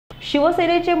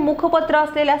शिवसेनेचे मुखपत्र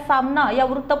असलेल्या सामना या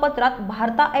वृत्तपत्रात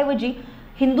भारताऐवजी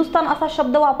हिंदुस्थान असा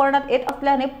शब्द वापरण्यात येत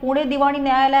असल्याने पुणे दिवाणी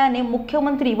न्यायालयाने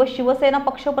मुख्यमंत्री व शिवसेना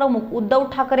पक्षप्रमुख उद्धव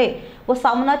ठाकरे व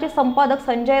सामनाचे संपादक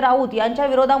संजय राऊत यांच्या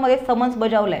विरोधामध्ये समन्स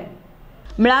बजावले।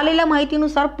 मिळालेल्या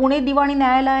माहितीनुसार पुणे दिवाणी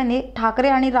न्यायालयाने ठाकरे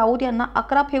आणि राऊत यांना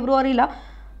 11 फेब्रुवारीला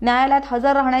न्यायालयात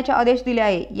हजर राहण्याचे आदेश दिले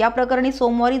आहे। या प्रकरणी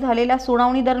सोमवारी झालेल्या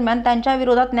सुनावणी दरम्यान त्यांच्या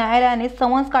विरोधात न्यायालयाने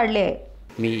समन्स काढले आहे।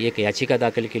 मी एक याचिका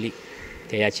दाखल केली।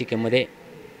 त्या याचिकेमध्ये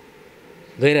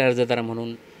गैरअर्जदार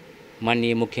म्हणून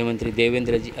माननीय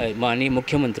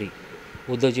मुख्यमंत्री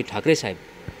उद्धवजी ठाकरे साहेब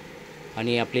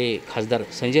आणि आपले खासदार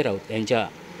संजय राऊत यांच्या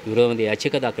विरोधामध्ये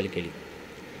याचिका दाखल केली।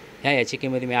 ह्या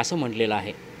याचिकेमध्ये मी असं म्हटलेलं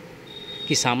आहे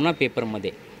की सामना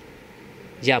पेपरमध्ये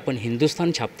जे आपण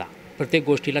हिंदुस्थान छापता, प्रत्येक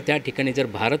गोष्टीला त्या ठिकाणी जर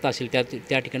भारत असेल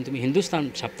त्या ठिकाणी तुम्ही हिंदुस्थान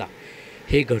छापता,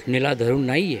 हे घटनेला धरून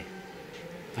नाही आहे।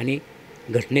 आणि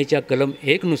घटनेच्या कलम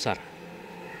 1 नुसार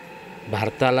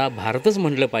भारताला भारतच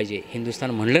म्हणलं पाहिजे,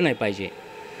 हिंदुस्थान म्हणलं नाही पाहिजे,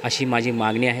 अशी माझी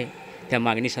मागणी आहे। त्या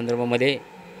मागणी संदर्भामध्ये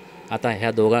आता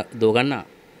ह्या दोघांना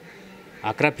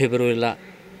 11 फेब्रुवारीला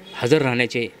हजर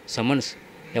राहण्याचे समन्स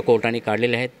या कोर्टाने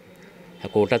काढलेले आहेत। ह्या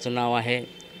कोर्टाचं नाव आहे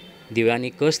दिवाणी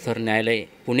कस्तर न्यायालय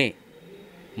पुणे।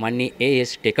 माननीय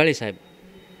A.S. टेकाळे साहेब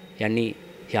यांनी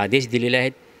हे आदेश दिलेले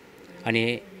आहेत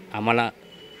आणि आम्हाला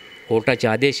कोर्टाचे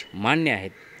आदेश मान्य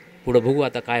आहेत। पुढं बघू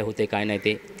आता काय होते काय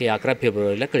नाही ते 11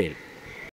 फेब्रुवारीला कळेल।